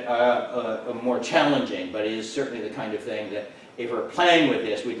little bit more challenging, but it is certainly the kind of thing that if we're playing with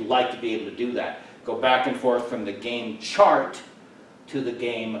this, we'd like to be able to do that. Go back and forth from the game chart to the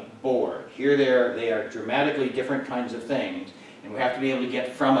game board. Here they are dramatically different kinds of things, and we have to be able to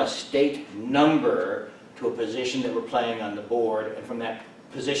get from a state number to a position that we're playing on the board, and from that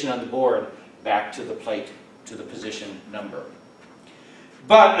position on the board back to the plate to the position number.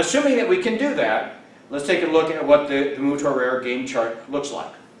 But assuming that we can do that, let's take a look at what the Mu Torere game chart looks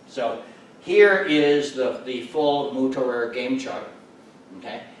like. So here is the full Mu Torere game chart.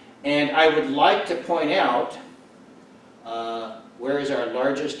 Okay? And I would like to point out where is our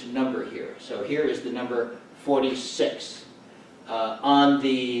largest number here. So here is the number 46. On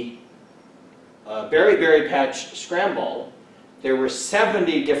the Berry Patch Scramble, there were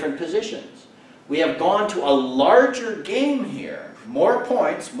 70 different positions. We have gone to a larger game here, more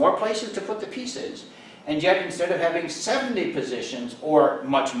points, more places to put the pieces, and yet instead of having 70 positions, or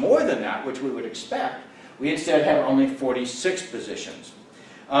much more than that, which we would expect, we instead have only 46 positions.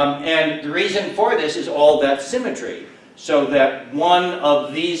 And the reason for this is all that symmetry, so that one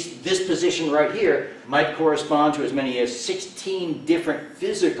of this position right here might correspond to as many as 16 different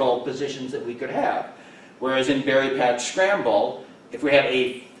physical positions that we could have. Whereas in Berry Patch Scramble, if we had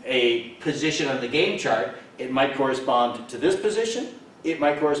a position on the game chart, it might correspond to this position, it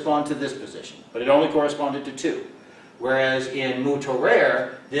might correspond to this position, but it only corresponded to 2. Whereas in Mu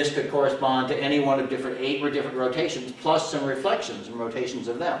Torere, this could correspond to any one of 8 different rotations, plus some reflections and rotations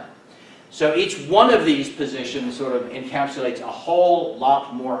of them. So each one of these positions sort of encapsulates a whole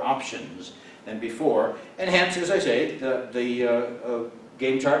lot more options than before, and hence, as I say, the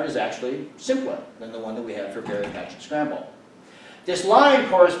game chart is actually simpler than the one that we had for Berry Patch Scramble. This line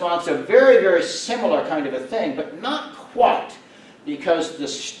corresponds to a very, very similar kind of a thing, but not quite, because the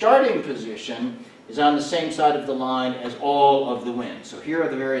starting position is on the same side of the line as all of the wins. So here are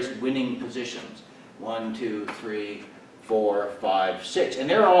the various winning positions. 1, 2, 3, 4, 5, 6. And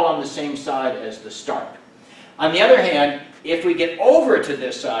they're all on the same side as the start. On the other hand, if we get over to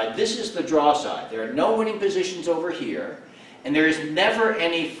this side, this is the draw side. There are no winning positions over here, and there is never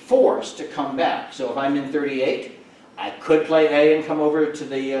any force to come back. So if I'm in 38, I could play A and come over to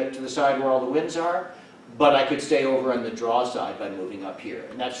the side where all the wins are, but I could stay over on the draw side by moving up here.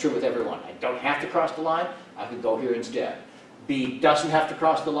 And that's true with everyone. I don't have to cross the line. I could go here instead. B doesn't have to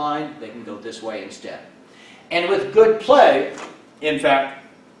cross the line. They can go this way instead. And with good play, in fact,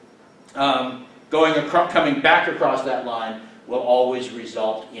 coming back across that line will always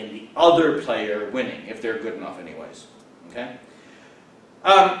result in the other player winning, if they're good enough anyways. Okay?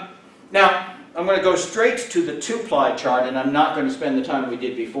 Now, I'm going to go straight to the 2-ply chart, and I'm not going to spend the time we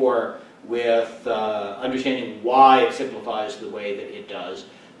did before with understanding why it simplifies the way that it does.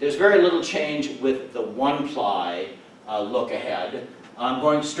 There's very little change with the 1-ply look ahead. I'm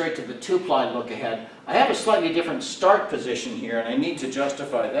going straight to the 2-ply look ahead. I have a slightly different start position here, and I need to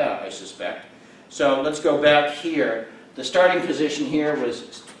justify that, I suspect. So let's go back here. The starting position here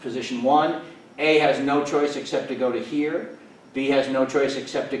was position 1. A has no choice except to go to here. B has no choice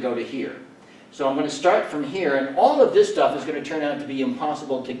except to go to here. So I'm going to start from here, and all of this stuff is going to turn out to be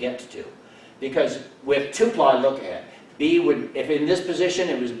impossible to get to. Because with 2-ply look ahead, B would, if in this position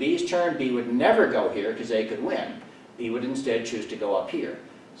it was B's turn, B would never go here because A could win. B would instead choose to go up here.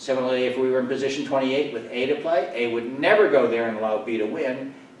 Similarly, if we were in position 28 with A to play, A would never go there and allow B to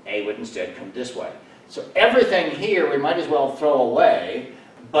win. A would instead come this way. So everything here we might as well throw away,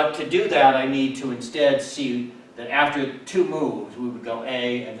 but to do that I need to instead see that after 2 moves we would go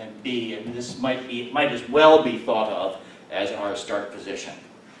A and then B, and this might as well be thought of as our start position.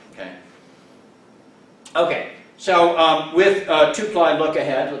 Okay. Okay. So with 2-ply look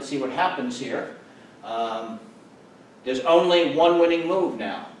ahead, let's see what happens here. There's only one winning move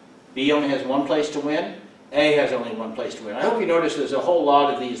now. B only has one place to win. A has only one place to win. I hope you notice there's a whole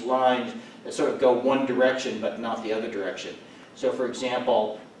lot of these lines that sort of go one direction but not the other direction. So for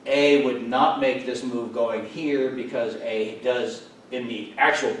example, A would not make this move going here because A does, in the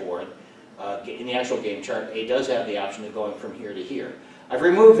actual board, in the actual game chart, A does have the option of going from here to here. I've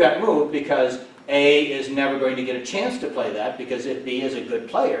removed that move because A is never going to get a chance to play that, because if B is a good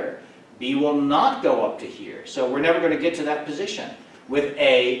player, B will not go up to here. So we're never going to get to that position with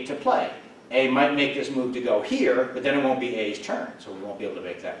A to play. A might make this move to go here, but then it won't be A's turn, so we won't be able to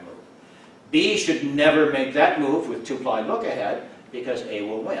make that move. B should never make that move with 2-ply look ahead, because A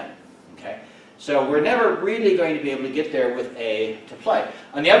will win. Okay? So we're never really going to be able to get there with A to play.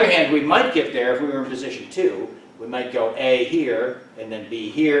 On the other hand, we might get there if we were in position 2. We might go A here, and then B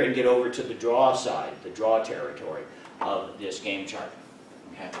here, and get over to the draw side, the draw territory of this game chart.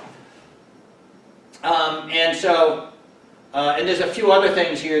 Okay? And there's a few other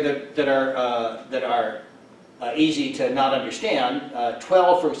things here that are easy to not understand.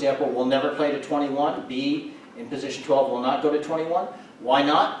 12, for example, will never play to 21. B in position 12 will not go to 21. Why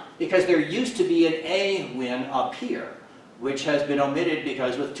not? Because there used to be an A win up here, which has been omitted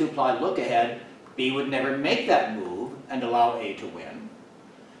because with 2-ply look ahead, B would never make that move and allow A to win.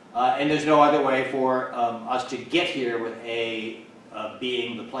 And there's no other way for us to get here with A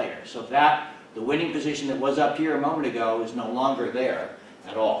being the player. So that, the winning position that was up here a moment ago is no longer there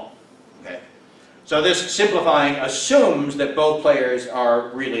at all. Okay? So this simplifying assumes that both players are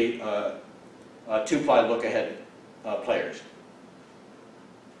really 2-ply look ahead players.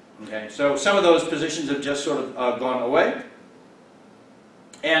 Okay, so some of those positions have just sort of gone away.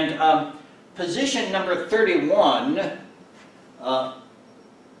 And position number 31,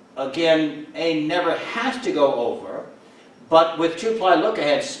 again, A never has to go over, but with 2-ply look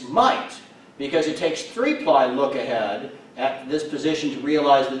aheads might, because it takes 3-ply look ahead at this position to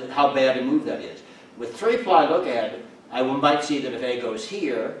realize how bad a move that is. With 3-ply look ahead, I might see that if A goes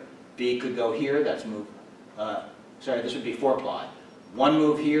here, B could go here, that's move, sorry, this would be 4-ply. One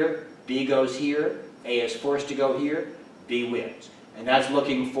move here, B goes here, A is forced to go here, B wins. And that's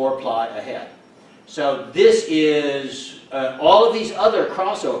looking 4-ply ahead. So this is, all of these other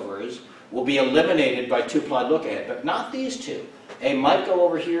crossovers will be eliminated by 2-ply look ahead, but not these two. A might go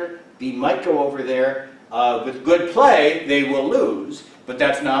over here, B might go over there. With good play, they will lose, but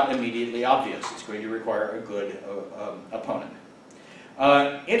that's not immediately obvious. It's going to require a good opponent.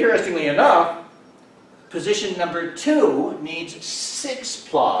 Interestingly enough, position number 2 needs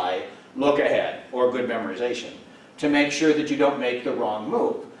 6-ply look ahead, or good memorization, to make sure that you don't make the wrong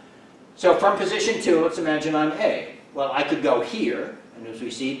move. So from position 2, let's imagine I'm A. Well, I could go here, and as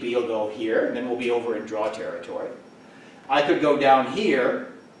we see, B will go here, and then we'll be over in draw territory. I could go down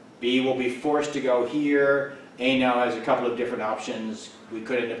here, B will be forced to go here, A now has a couple of different options. We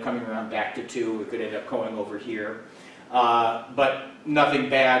could end up coming around back to 2, we could end up going over here, but nothing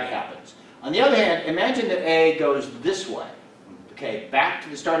bad happens. On the other hand, imagine that A goes this way, okay, back to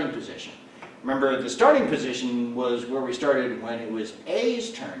the starting position. Remember, the starting position was where we started when it was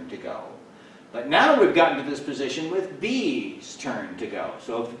A's turn to go. But now we've gotten to this position with B's turn to go.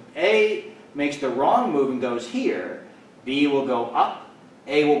 So if A makes the wrong move and goes here, B will go up,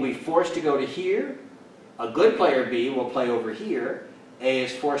 A will be forced to go to here, a good player B will play over here, A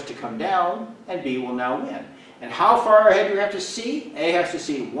is forced to come down, and B will now win. And how far ahead do you have to see? A has to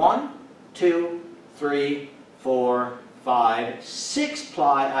see 1, 2, 3, 4, 5,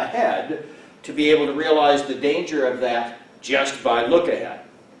 6-ply ahead to be able to realize the danger of that just by look ahead.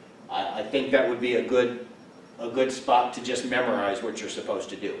 I think that would be a good spot to just memorize what you're supposed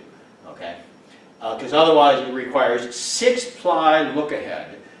to do, okay? Because otherwise it requires 6-ply look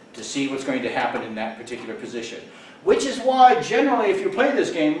ahead to see what's going to happen in that particular position. Which is why, generally, if you play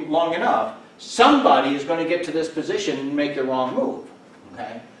this game long enough, somebody is going to get to this position and make the wrong move,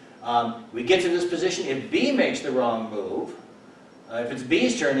 okay? We get to this position, if B makes the wrong move, if it's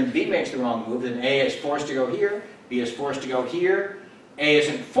B's turn and B makes the wrong move, then A is forced to go here, B is forced to go here. A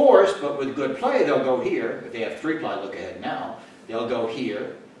isn't forced, but with good play, they'll go here. If they have 3-ply look ahead now, they'll go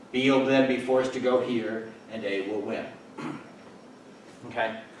here. B will then be forced to go here, and A will win.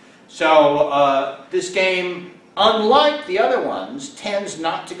 Okay? So this game, unlike the other ones, tends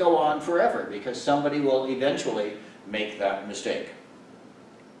not to go on forever because somebody will eventually make that mistake.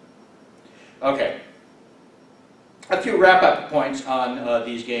 Okay. A few wrap-up points on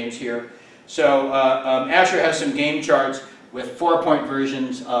these games here. So Asher has some game charts with 4-point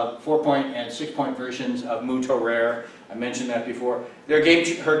versions of 4-point and 6-point versions of Mu Torere. I mentioned that before. Her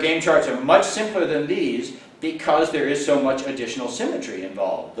game charts are much simpler than these because there is so much additional symmetry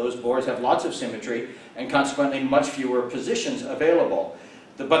involved. Those boards have lots of symmetry and consequently much fewer positions available.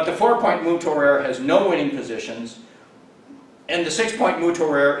 But the 4-point Mu Torere has no winning positions, and the 6-point Mu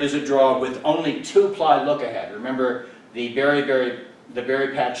Torere is a draw with only 2-ply look ahead. Remember, the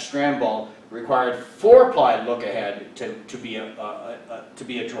Berry Patch Scramble required 4-ply look ahead to be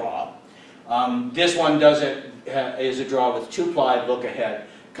a draw. This one is a draw with 2-ply look ahead.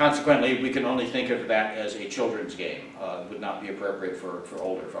 Consequently, we can only think of that as a children's game. Would not be appropriate for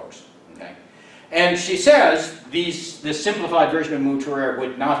older folks. Okay, and she says this simplified version of Mu Torere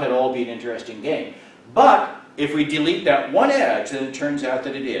would not at all be an interesting game, but if we delete that one edge, then it turns out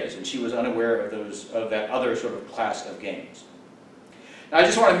that it is, and she was unaware of that other sort of class of games. Now, I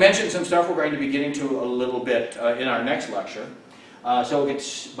just want to mention some stuff we're going to be getting to a little bit in our next lecture.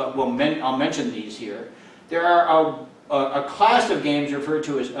 I'll mention these here. There are a class of games referred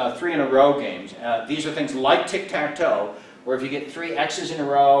to as 3-in-a-row games. These are things like tic-tac-toe, where if you get 3 X's in a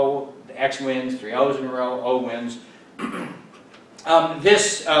row, the X wins, 3 O's in a row, O wins.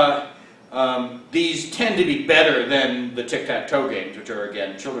 These tend to be better than the tic-tac-toe games, which are,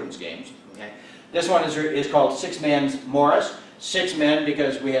 again, children's games. Okay? This one is called 6-Man's Morris. 6 men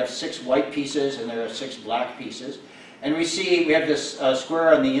because we have 6 white pieces and there are 6 black pieces. And we have this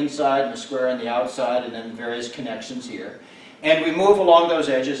square on the inside and a square on the outside and then various connections here. And we move along those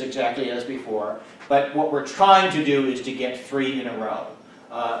edges exactly as before. But what we're trying to do is to get 3 in a row.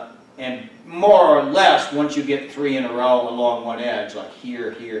 And more or less, once you get 3 in a row along one edge, like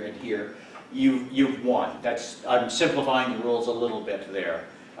here, here, and here, you've won. I'm simplifying the rules a little bit there.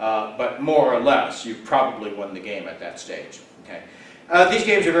 But more or less, you've probably won the game at that stage. Okay. These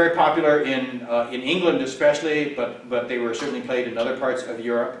games are very popular in England especially, but they were certainly played in other parts of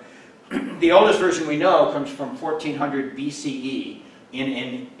Europe. The oldest version we know comes from 1400 BCE in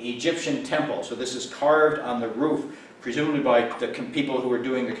an Egyptian temple. So this is carved on the roof, presumably by the people who were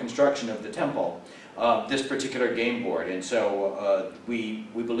doing the construction of the temple, this particular game board. And so we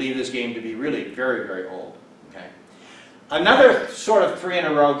believe this game to be really very, very old. Okay. Another sort of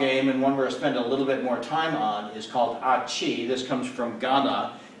 3-in-a-row game, and one we're going to spend a little bit more time on, is called Achi. This comes from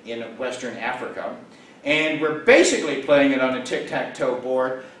Ghana in Western Africa. And we're basically playing it on a tic-tac-toe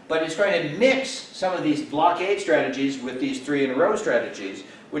board, but it's going to mix some of these blockade strategies with these 3-in-a-row strategies,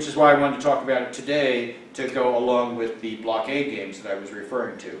 which is why I wanted to talk about it today to go along with the blockade games that I was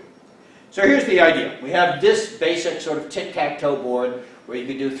referring to. So here's the idea. We have this basic sort of tic-tac-toe board where you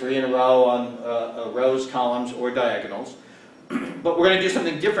could do 3 in a row on rows, columns, or diagonals. But we're going to do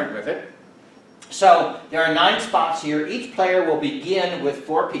something different with it. So there are 9 spots here. Each player will begin with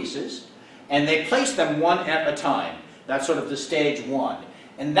 4 pieces, and they place them one at a time. That's sort of the stage 1.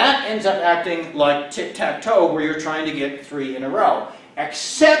 And that ends up acting like tic-tac-toe, where you're trying to get 3 in a row,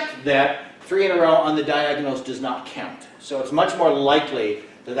 except that 3 in a row on the diagonals does not count. So it's much more likely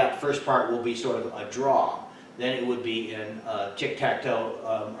that that first part will be sort of a draw than it would be in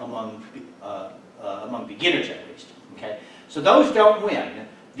tic-tac-toe among beginners, at least. Okay? So those don't win.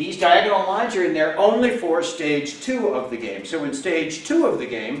 These diagonal lines are in there only for stage 2 of the game. So in stage 2 of the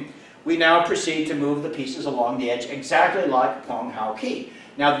game, we now proceed to move the pieces along the edge exactly like Pong Hau K'i.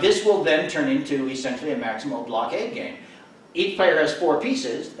 Now this will then turn into essentially a maximal blockade game. Each player has 4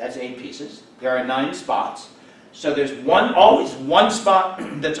 pieces, that's 8 pieces. There are 9 spots. So there's always one spot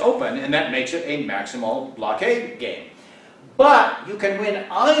that's open, and that makes it a maximal blockade game. But you can win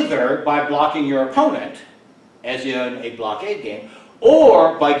either by blocking your opponent, as in a blockade game,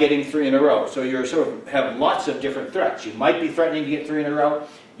 or by getting 3 in a row. So you sort of have lots of different threats. You might be threatening to get 3 in a row.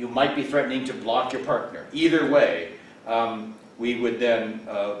 You might be threatening to block your partner. Either way, we would then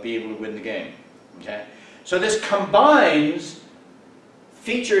be able to win the game. Okay? So this combines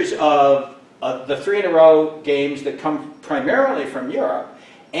features of the 3-in-a-row games that come primarily from Europe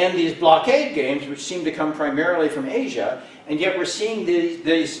and these blockade games which seem to come primarily from Asia, and yet we're seeing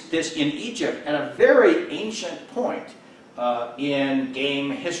this in Egypt at a very ancient point in game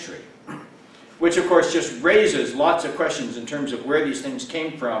history, which of course just raises lots of questions in terms of where these things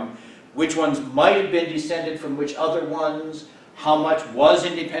came from, which ones might have been descended from which other ones, how much was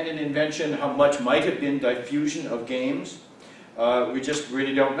independent invention, how much might have been diffusion of games. We just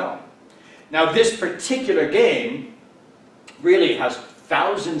really don't know. Now this particular game really has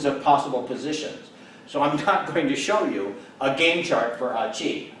thousands of possible positions. So I'm not going to show you a game chart for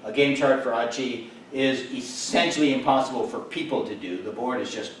Achi. A game chart for Achi is essentially impossible for people to do. The board is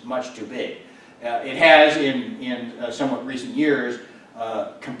just much too big. It has, in somewhat recent years,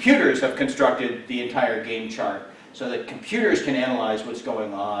 computers have constructed the entire game chart so that computers can analyze what's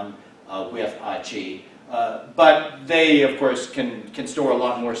going on with Achi. But they, of course, can store a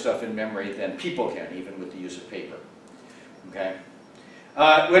lot more stuff in memory than people can, even with the use of paper. Okay?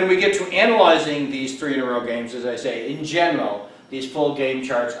 When we get to analyzing these 3-in-a-row games, as I say, in general, these full game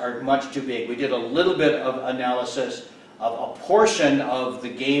charts are much too big. We did a little bit of analysis of a portion of the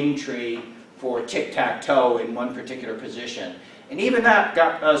game tree for tic-tac-toe in one particular position. And even that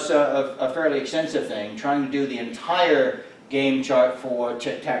got us a fairly extensive thing. Trying to do the entire game chart for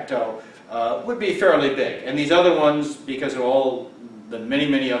tic-tac-toe would be fairly big. And these other ones, because of all the many,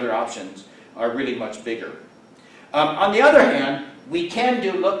 many other options, are really much bigger. On the other hand, we can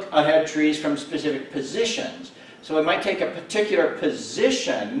do look-ahead trees from specific positions. So we might take a particular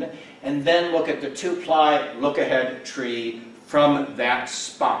position and then look at the 2-ply look-ahead tree from that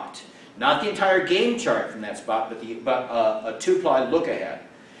spot. Not the entire game chart from that spot, but a 2-ply look-ahead.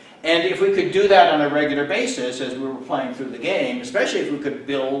 And if we could do that on a regular basis as we were playing through the game, especially if we could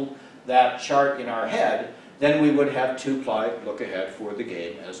build that chart in our head, then we would have 2-ply look-ahead for the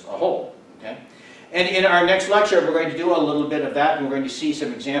game as a whole. Okay? And in our next lecture, we're going to do a little bit of that, and we're going to see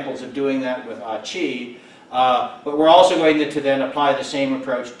some examples of doing that with Achi. But we're also going to then apply the same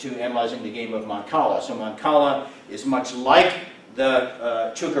approach to analyzing the game of Mancala. So Mancala is much like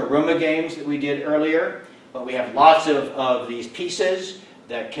the Chukaruma games that we did earlier, but we have lots of these pieces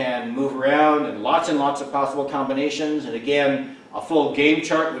that can move around and lots of possible combinations. And again, a full game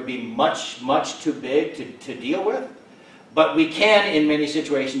chart would be much, much too big to deal with. But we can, in many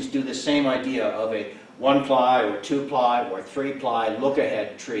situations, do the same idea of a 1-ply or 2-ply or 3-ply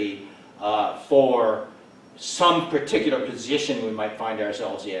look-ahead tree for some particular position we might find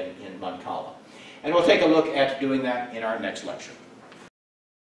ourselves in Mancala. And we'll take a look at doing that in our next lecture.